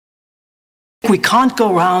We can't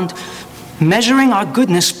go around measuring our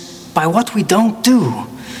goodness by what we don't do,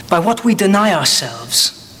 by what we deny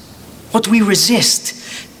ourselves, what we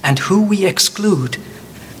resist, and who we exclude.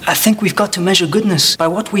 I think we've got to measure goodness by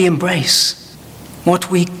what we embrace, what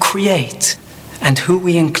we create, and who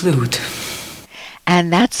we include.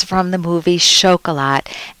 And that's from the movie Chocolat.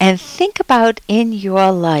 And think about in your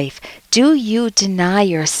life, do you deny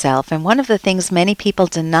yourself? And one of the things many people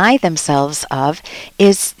deny themselves of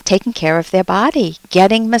is taking care of their body,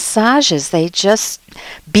 getting massages. They just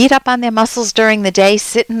beat up on their muscles during the day,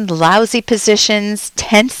 sit in lousy positions,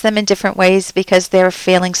 tense them in different ways because they're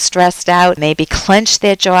feeling stressed out, maybe clench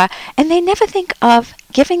their jaw, and they never think of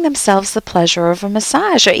giving themselves the pleasure of a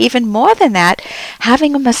massage, or even more than that,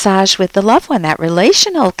 having a massage with the loved one, that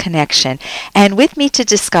relational connection. And with me to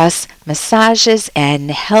discuss massages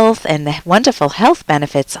and health and the wonderful health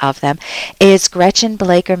benefits of them is Gretchen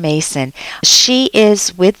Blycher Mason. She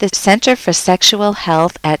is with the Center for Sexual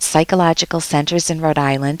Health at Psychological Centers in Rhode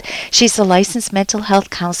Island. She's a licensed mental health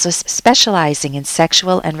counselor specializing in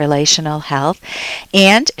sexual and relational health,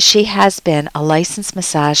 and she has been a licensed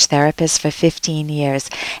massage therapist for 15 years.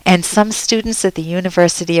 And some students at the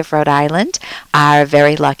University of Rhode Island are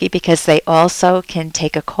very lucky because they also can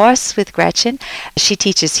take a course with Gretchen. She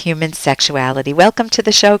teaches human sexuality. Welcome to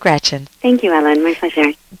the show, Gretchen. Thank you, Ellen. My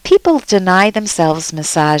pleasure. People deny themselves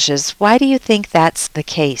massages. Why do you think that's the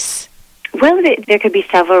case? Well, there could be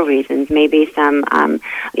several reasons. Maybe some,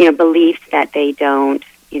 beliefs that they don't,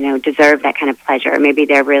 deserve that kind of pleasure. Maybe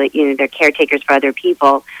they're really, they're caretakers for other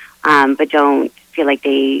people, but don't feel like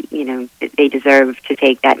they deserve to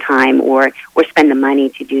take that time or spend the money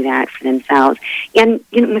to do that for themselves. And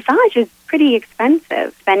massage is pretty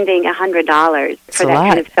expensive. Spending $100 for that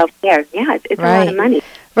kind of self-care, it's a lot of money.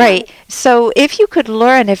 Right. So if you could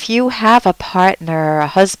learn, if you have a partner, a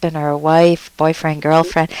husband or a wife, boyfriend,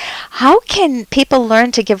 girlfriend, how can people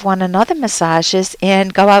learn to give one another massages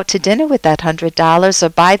and go out to dinner with that $100 or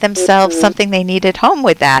buy themselves something they need at home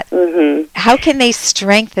with that? How can they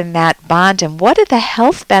strengthen that bond, and what are the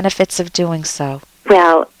health benefits of doing so?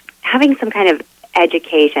 Well, having some kind of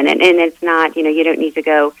education, and it's not, you don't need to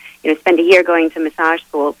go, spend a year going to massage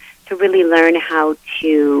school to really learn how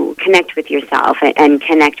to connect with yourself and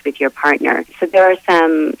connect with your partner. So there are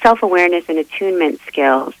some self-awareness and attunement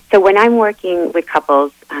skills. So when I'm working with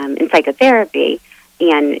couples in psychotherapy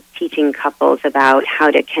and teaching couples about how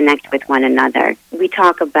to connect with one another, we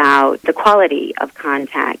talk about the quality of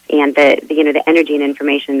contact and the energy and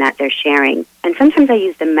information that they're sharing. And sometimes I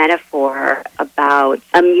use the metaphor about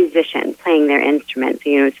a musician playing their instrument.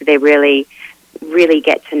 So they really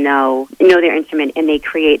get to know their instrument, and they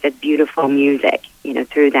create this beautiful music,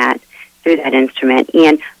 through that instrument.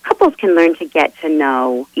 And couples can learn to get to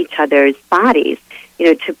know each other's bodies,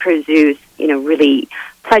 to produce, really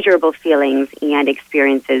pleasurable feelings and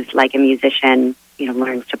experiences like a musician,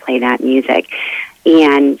 learns to play that music.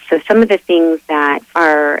 And so some of the things that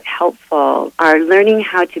are helpful are learning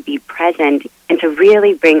how to be present and to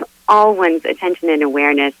really bring all one's attention and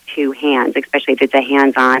awareness to hands, especially if it's a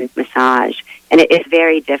hands-on massage. And it is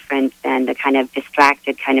very different than the kind of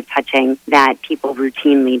distracted kind of touching that people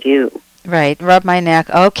routinely do. Right. Rub my neck.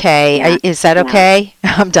 Okay. Yeah. Is that okay?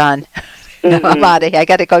 I'm done. I'm out of here. I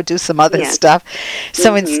got to go do some other stuff.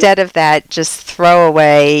 So instead of that, just throw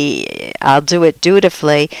away, I'll do it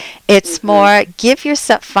dutifully. It's more, give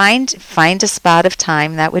yourself, find a spot of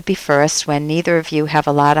time. That would be first, when neither of you have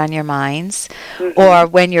a lot on your minds, or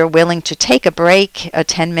when you're willing to take a break, a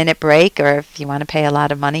 10-minute break, or if you want to pay a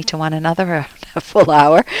lot of money to one another, a full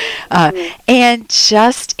hour, and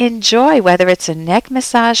just enjoy, whether it's a neck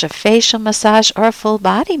massage, a facial massage, or a full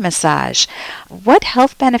body massage. What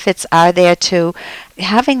health benefits are there to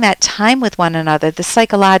having that time with one another? The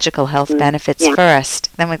psychological health benefits first,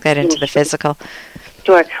 then we'll get into the physical.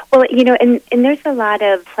 Sure. Well, and there's a lot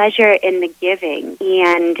of pleasure in the giving,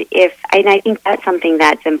 and I think that's something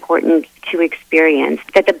that's important to experience.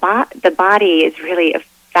 That the body is really a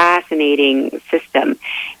fascinating system,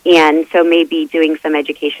 and so maybe doing some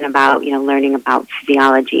education about learning about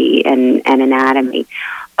physiology and anatomy,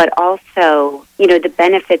 but also the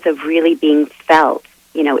benefits of really being felt.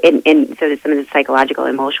 So there's some of the psychological,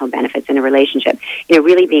 emotional benefits in a relationship.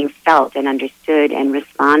 Really being felt and understood and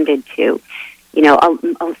responded to.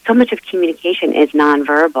 So much of communication is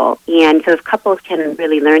nonverbal. And so if couples can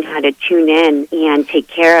really learn how to tune in and take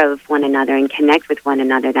care of one another and connect with one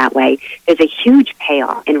another that way, there's a huge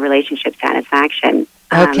payoff in relationship satisfaction.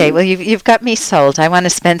 Okay, well, you've got me sold. I want to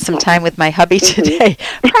spend some time with my hubby today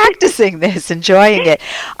practicing this, enjoying it.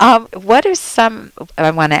 What are some,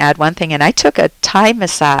 I want to add one thing, and I took a Thai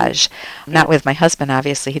massage, not with my husband,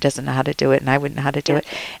 obviously. He doesn't know how to do it, and I wouldn't know how to do it.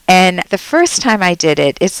 And the first time I did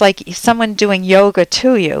it, it's like someone doing yoga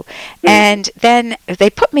to you. And then they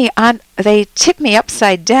tipped me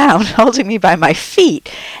upside down, holding me by my feet,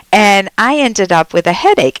 and I ended up with a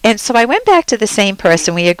headache. And so I went back to the same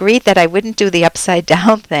person. We agreed that I wouldn't do the upside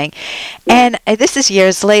down thing. And this is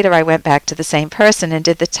years later, I went back to the same person and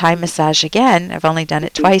did the Thai massage again. I've only done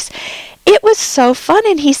it twice. It was so fun.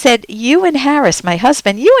 And he said, you and Harris, my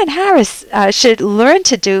husband, you and Harris should learn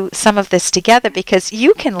to do some of this together, because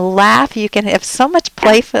you can laugh, you can have so much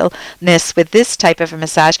playfulness with this type of a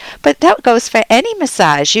massage. But that goes for any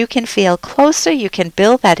massage. You can feel closer, you can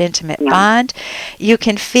build that intimate bond, you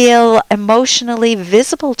can feel emotionally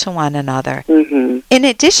visible to one another. In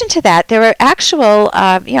addition to that, there are actual,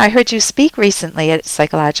 I heard you speak recently at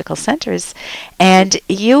psychological centers, and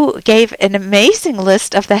you gave an amazing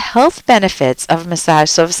list of the health benefits of massage.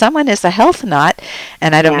 So if someone is a health nut,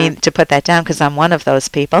 and I don't mean to put that down because I'm one of those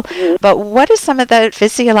people, but what are some of the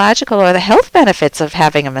physiological or the health benefits of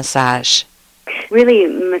having a massage? Really,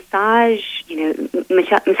 massage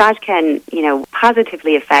can,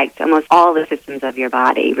 positively affect almost all the systems of your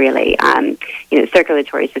body, really.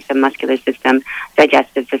 Circulatory system, muscular system,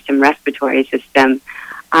 digestive system, respiratory system.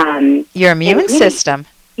 Your immune system.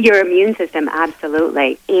 Your immune system,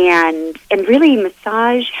 absolutely. And really,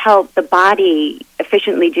 massage helps the body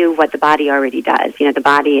efficiently do what the body already does. The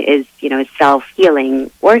body is, a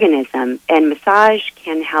self-healing organism, and massage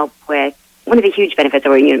can help with one of the huge benefits,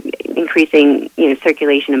 or increasing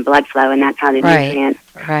circulation and blood flow, and that's how the nutrients,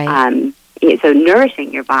 so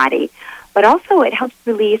nourishing your body. But also, it helps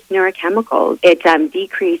release neurochemicals. It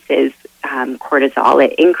decreases cortisol.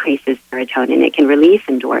 It increases serotonin. It can release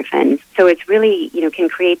endorphins. So it's really can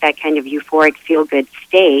create that kind of euphoric, feel-good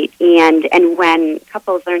state. And when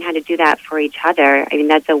couples learn how to do that for each other, I mean,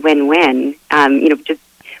 that's a win-win. Just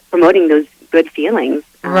promoting those good feelings.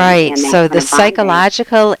 Right. So the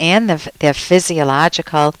psychological and the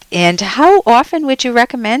physiological. And how often would you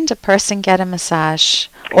recommend a person get a massage,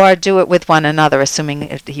 or do it with one another, assuming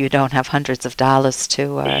if you don't have hundreds of dollars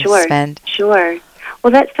to spend? Sure.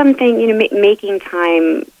 Well, that's something, making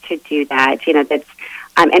time to do that, that's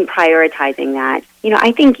and prioritizing that.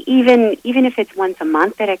 I think even if it's once a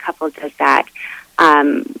month that a couple does that,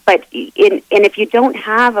 but if you don't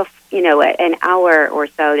have an hour or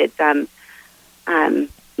so, it's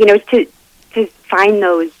to find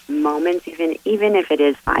those moments, even if it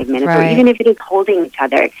is 5 minutes, or even if it is holding each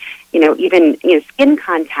other. Even skin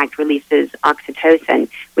contact releases oxytocin,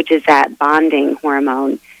 which is that bonding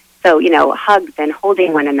hormone. So hugs and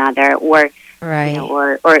holding one another, or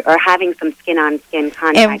or having some skin on skin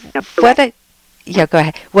contact. And go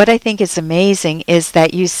ahead. What I think is amazing is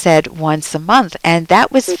that you said once a month, and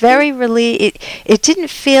that was very it didn't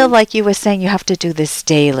feel like you were saying you have to do this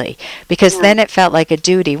daily, because then it felt like a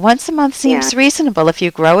duty. Once a month seems reasonable. If you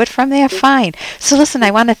grow it from there, fine. So listen, I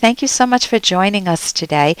want to thank you so much for joining us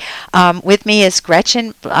today. With me is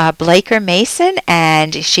Gretchen Blycher Mason,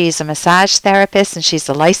 and she's a massage therapist, and she's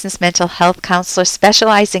a licensed mental health counselor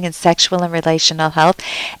specializing in sexual and relational health,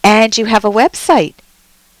 and you have a website.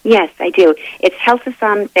 Yes, I do. It's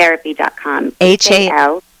hälsosam.therapy.com.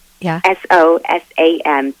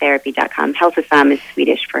 HALSOSAM therapy.com. Hälsosam is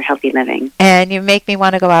Swedish for healthy living. And you make me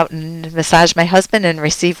want to go out and massage my husband and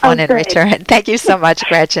receive one in return. Thank you so much,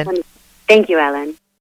 Gretchen. Thank you, Ellen.